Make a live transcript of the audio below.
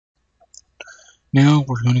Now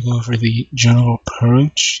we're going to go over the general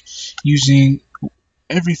approach using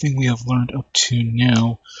everything we have learned up to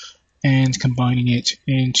now and combining it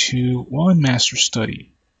into one master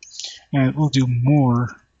study. And we'll do more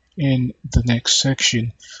in the next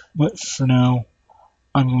section, but for now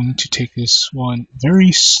I'm going to take this one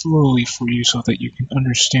very slowly for you so that you can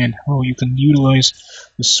understand how you can utilize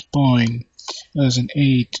the spine as an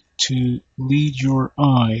aid to lead your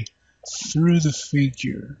eye through the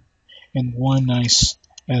figure in one nice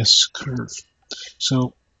S curve.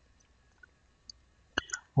 So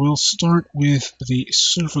we'll start with the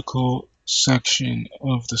cervical section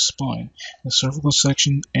of the spine. The cervical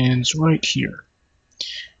section ends right here.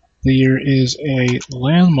 There is a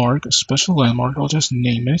landmark, a special landmark, I'll just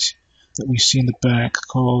name it, that we see in the back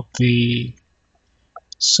called the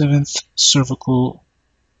 7th cervical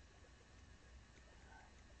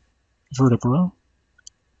vertebra.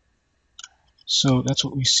 So that's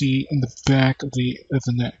what we see in the back of the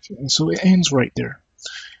neck. And so it ends right there.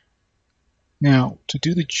 Now, to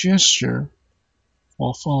do the gesture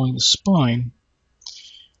while following the spine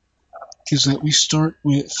is that we start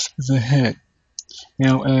with the head.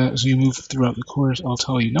 Now, as we move throughout the course, I'll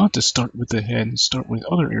tell you not to start with the head and start with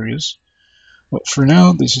other areas. But for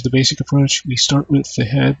now, this is the basic approach. We start with the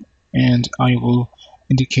head, and I will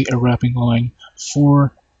indicate a wrapping line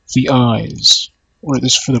for the eyes. Or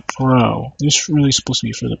this for the brow. This is really supposed to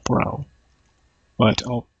be for the brow. But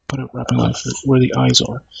I'll put a wrapping line for where the eyes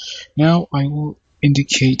are. Now I will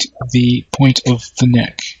indicate the point of the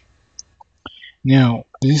neck. Now,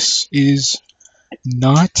 this is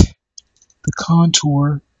not the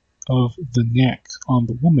contour of the neck on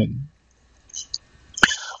the woman,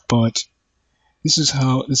 but this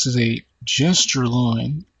is a gesture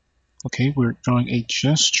line. Okay, we're drawing a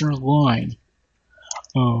gesture line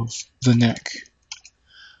of the neck.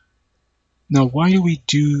 Now, why do we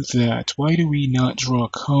do that? Why do we not draw a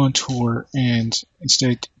contour and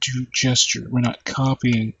instead do gesture? We're not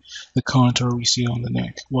copying the contour we see on the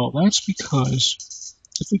neck. Well, that's because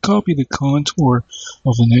if we copy the contour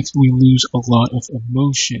of the neck, we lose a lot of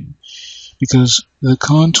emotion because the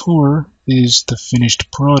contour is the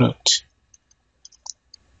finished product.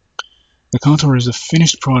 The contour is the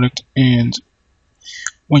finished product, and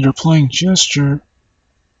when you're applying gesture,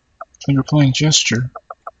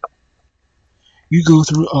 you go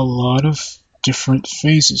through a lot of different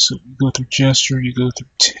phases. So you go through gesture, you go through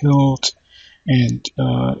tilt and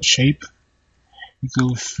shape, you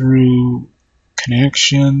go through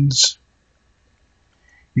connections,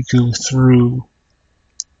 you go through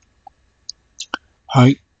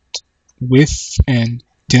height, width, and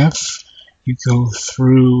depth, you go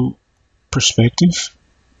through perspective,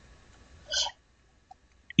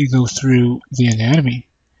 you go through the anatomy,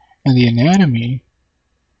 and the anatomy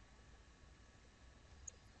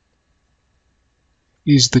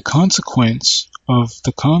is the consequence of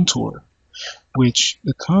the contour, which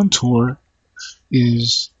the contour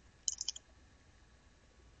is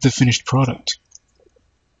the finished product.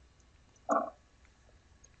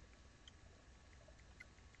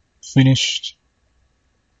 Finished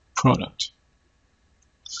product.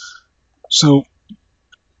 So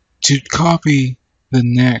to copy the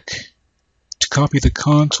neck, to copy the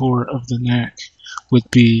contour of the neck would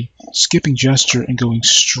be skipping gesture and going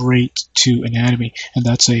straight to anatomy, and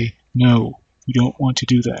that's a no. You don't want to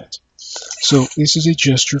do that. So this is a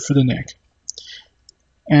gesture for the neck.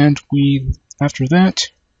 And we, after that,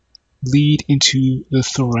 lead into the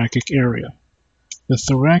thoracic area. The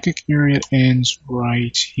thoracic area ends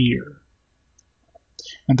right here.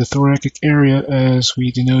 And the thoracic area, as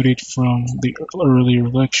we denoted from the earlier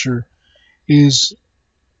lecture, is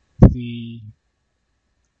the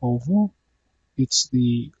oval. It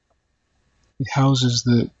houses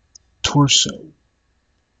the torso.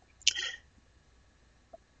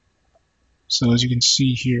 So as you can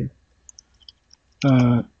see here,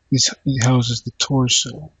 it houses the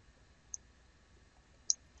torso,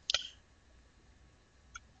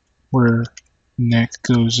 where neck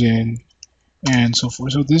goes in and so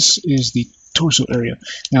forth. So this is the torso area.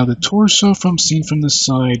 Now the torso seen from the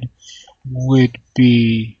side would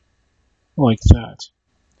be like that.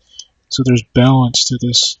 So there's balance to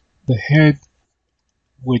this. The head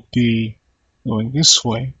would be going this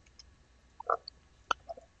way,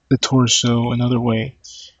 the torso another way,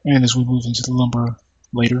 and as we move into the lumbar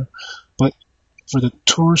later. But for the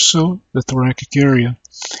torso, the thoracic area,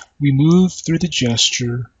 we move through the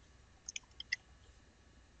gesture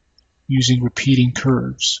using repeating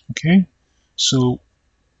curves. Okay, so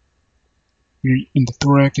in the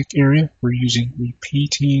thoracic area, we're using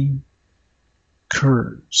repeating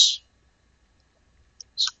curves.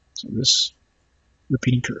 So this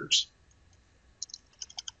repeating curves.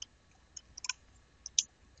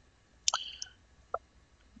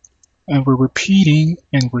 And we're repeating,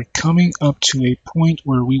 and we're coming up to a point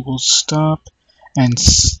where we will stop and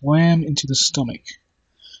slam into the stomach.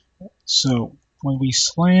 So when we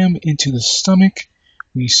slam into the stomach,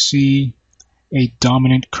 we see a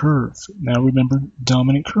dominant curve. Now remember,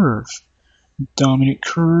 dominant curve. Dominant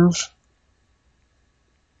curve.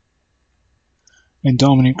 And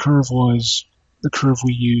dominant curve was the curve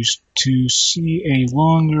we used to see a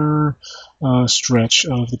longer stretch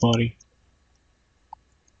of the body.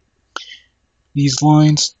 These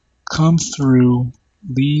lines come through,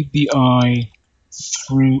 lead the eye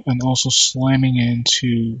through, and also slamming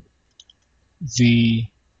into the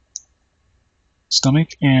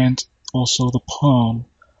stomach and also the palm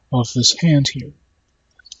of this hand here.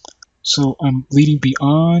 So I'm leading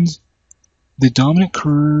beyond the dominant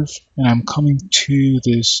curve, and I'm coming to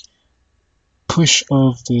this push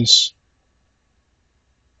of this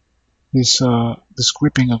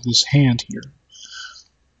gripping of this hand here.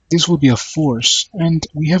 This will be a force, and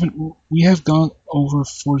we have gone over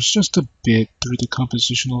force just a bit through the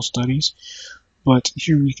compositional studies, but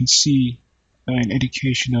here we can see an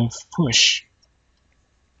indication of push.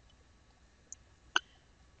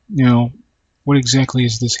 Now, what exactly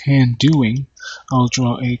is this hand doing? I'll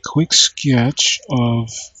draw a quick sketch of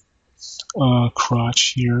crotch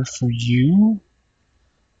here for you.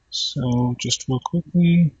 So just real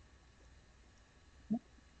quickly,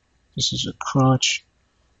 this is a crotch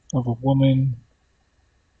of a woman,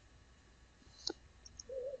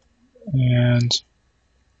 and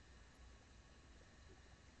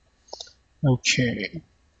okay,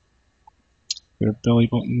 got a belly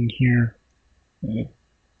button here,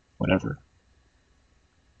 whatever.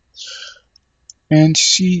 And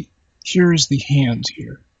see, here is the hand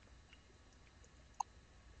here.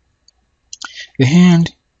 The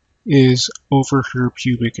hand is over her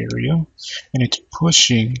pubic area, and it's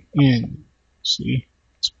pushing in. See,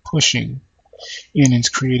 it's pushing in, and it's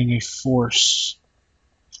creating a force,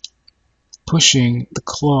 pushing the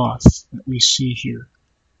cloth that we see here.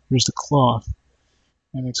 Here's the cloth,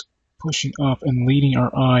 and it's pushing up and leading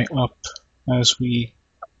our eye up as we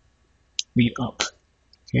lead up.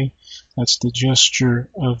 Okay, that's the gesture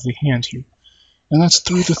of the hand here, and that's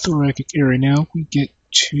through the thoracic area. Now we get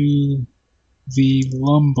to the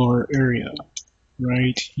lumbar area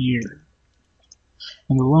right here,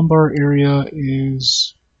 and the lumbar area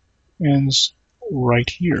ends right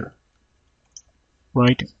here,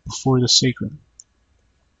 right before the sacrum.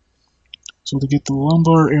 So to get the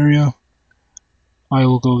lumbar area, I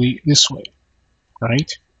will go this way,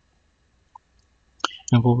 right,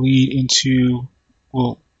 and we'll lead into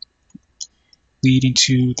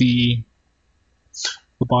the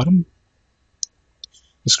bottom.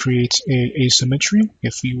 This creates a asymmetry.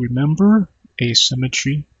 If you remember,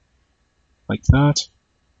 asymmetry, like that.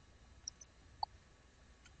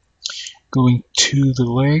 Going to the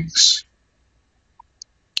legs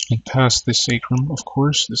and past the sacrum, of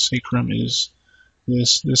course. The sacrum is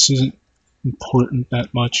this. This isn't important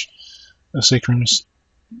that much. The sacrum is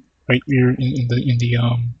right here in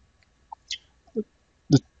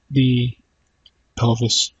the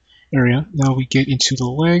pelvis area. Now we get into the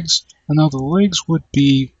legs, and now the legs would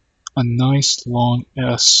be a nice long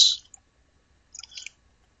S.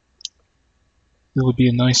 It would be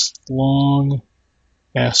a nice long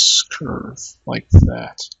S curve like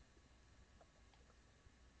that.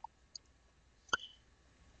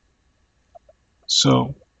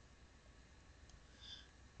 So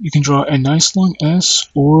you can draw a nice long S,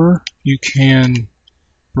 or you can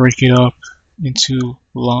break it up into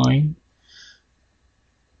line,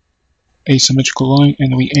 asymmetrical line,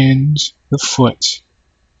 and we end the foot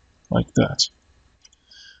like that.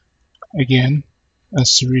 Again, a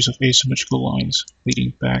series of asymmetrical lines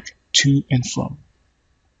leading back to and from.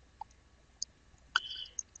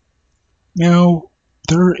 Now,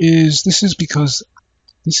 this is because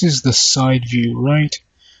this is the side view, right?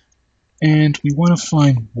 And we want to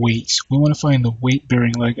find weight. We want to find the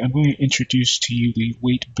weight-bearing leg. I'm going to introduce to you the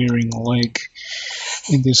weight-bearing leg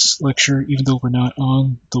in this lecture, even though we're not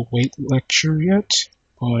on the weight lecture yet.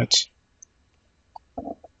 But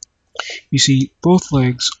you see, both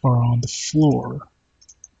legs are on the floor.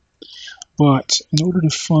 But in order to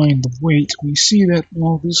find the weight, we see that,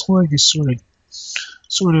 well, this leg is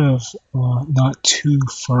sort of not too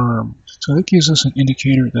firm. So that gives us an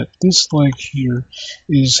indicator that this leg here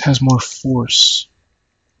has more force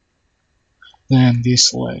than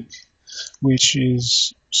this leg, which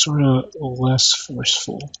is sort of less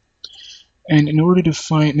forceful. And in order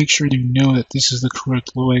to make sure you know that this is the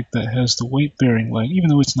correct leg that has the weight-bearing leg, even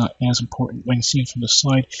though it's not as important when seen from the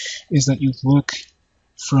side, is that you look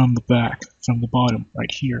from the back, from the bottom,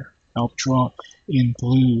 right here. I'll draw in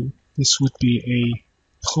blue this would be a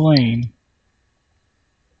plane,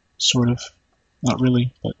 sort of, not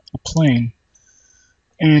really, but a plane.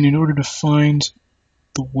 And in order to find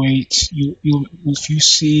the weight, if you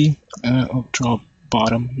see, I'll draw a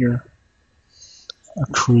bottom here, a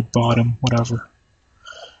crude bottom, whatever.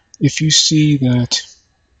 If you see that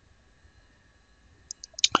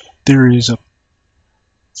there is a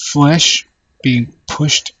flesh being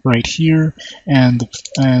pushed right here, and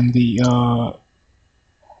the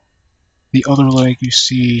other leg, you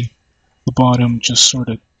see the bottom just sort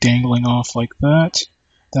of dangling off like that,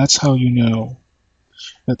 that's how you know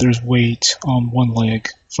that there's weight on one leg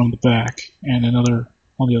from the back and another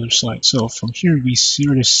on the other side. So from here we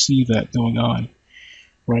sort of see that going on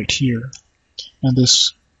right here, and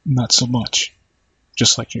this not so much,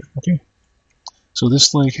 just like here. Okay, so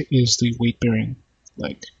this leg is the weight-bearing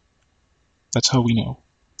leg. That's how we know.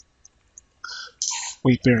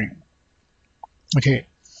 Weight-bearing. Okay,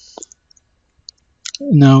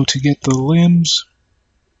 now to get the limbs,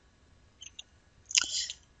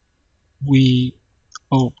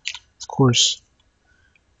 of course,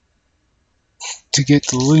 to get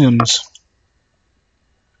the limbs,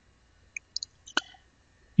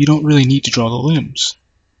 you don't really need to draw the limbs.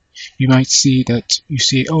 You might see that you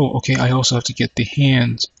say, oh, okay, I also have to get the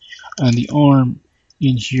hands and the arm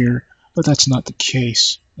in here, but that's not the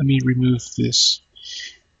case. Let me remove this.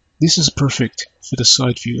 This is perfect for the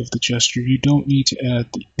side view of the gesture. You don't need to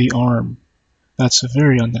add the arm. That's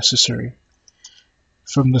very unnecessary.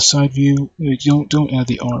 From the side view, don't add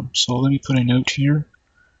the arm. So let me put a note here.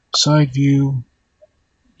 Side view,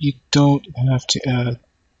 you don't have to add,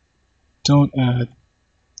 don't add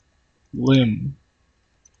limb.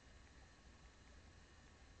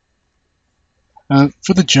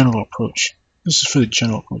 For the general approach, this is for the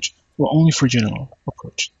general approach. Well, only for general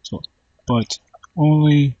approach. So, but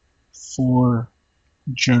only for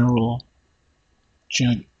general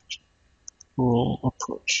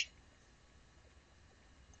approach.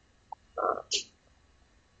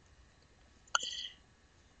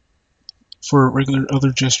 For regular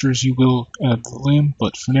other gestures, you will add the limb,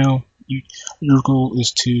 but for now, your goal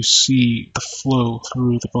is to see the flow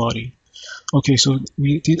through the body. Okay, so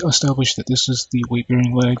we did establish that this is the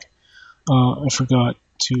weight-bearing leg. I forgot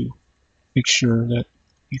to make sure that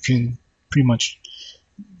you can pretty much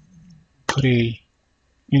put any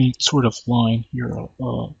sort of line here,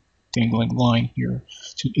 dangling line here,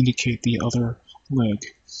 to indicate the other leg.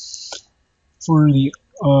 For the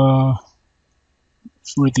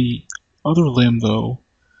other limb, though,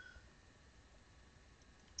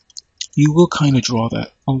 you will kind of draw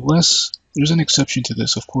that, unless there's an exception to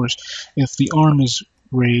this, of course. If the arm is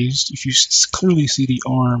raised, if you clearly see the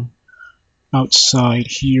arm outside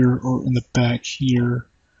here or in the back here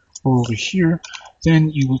or over here,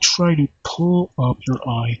 then you will try to pull up your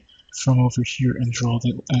eye from over here and draw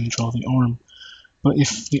the arm. But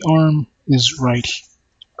if the arm is right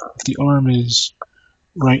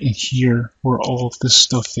in here, where all of this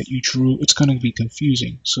stuff that you drew, it's going to be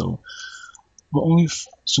confusing. So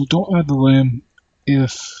don't add the limb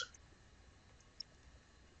if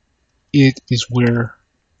it is where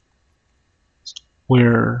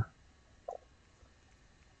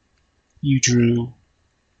you drew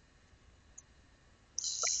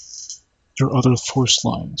your other force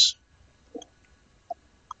lines.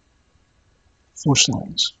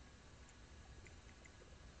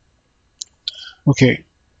 Okay.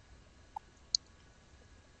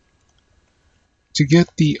 To get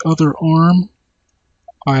the other arm,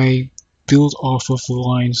 I build off of the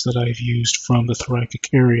lines that I've used from the thoracic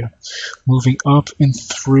area, moving up and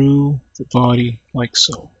through the body like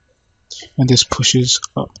so. And this pushes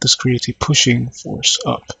up. This creates a pushing force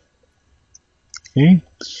up. Okay,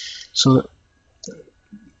 so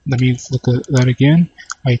let me look at that again.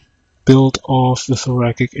 I build off the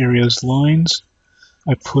thoracic area's lines.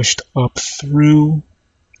 I pushed up through.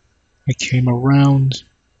 I came around.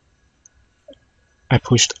 I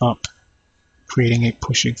pushed up, creating a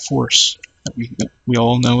pushing force that we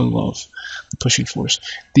all know and love, the pushing force.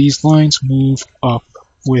 These lines move up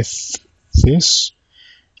with this,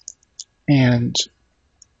 and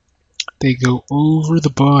they go over the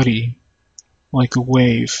body like a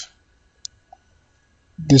wave.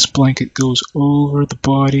 This blanket goes over the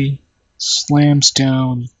body, slams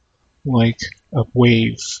down like a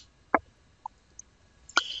wave.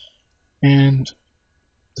 And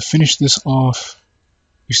to finish this off,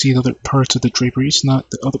 you see the other parts of the drapery.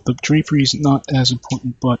 The drapery is not as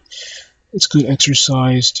important, but it's good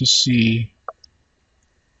exercise to see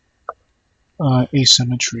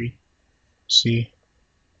asymmetry. See,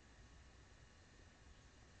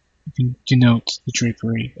 you can denote the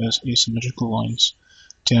drapery as asymmetrical lines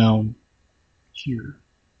down here,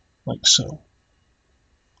 like so.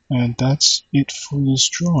 And that's it for this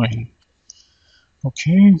drawing.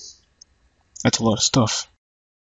 Okay, that's a lot of stuff.